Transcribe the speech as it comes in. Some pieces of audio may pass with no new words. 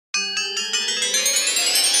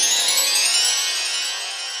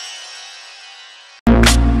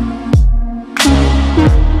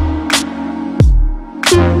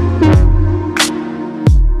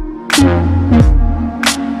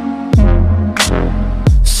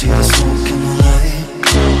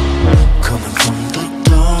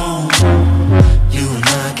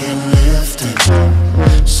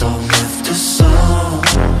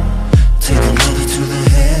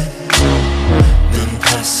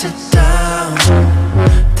sit down.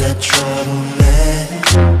 That trouble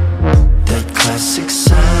that classic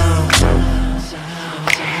sound.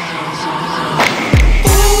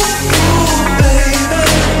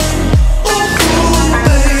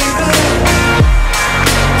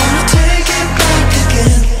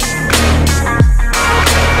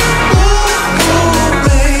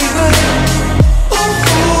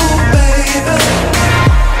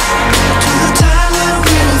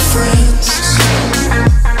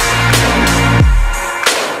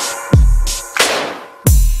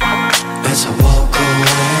 As I walk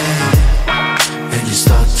away and you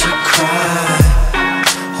start to cry,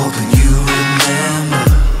 hoping you remember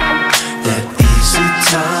that easy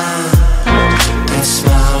time, that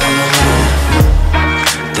smile and a laugh,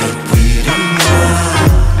 that weed and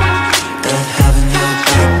wine, that having your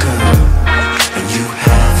back, girl, and you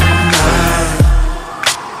having mine.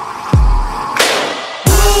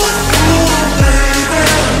 Ooh, baby,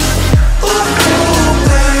 ooh,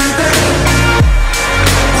 baby,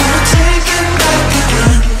 wanna take it back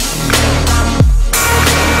again.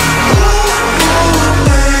 Ooh,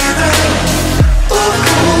 baby,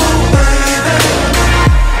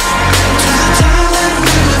 to the time when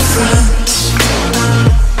we were friends.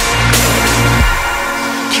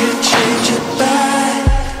 Can't change it back,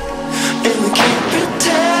 and we can't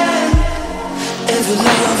pretend. Every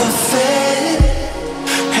love affair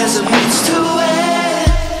has a means to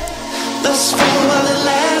end. Thus far while it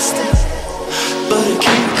lasted, but it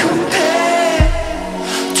can't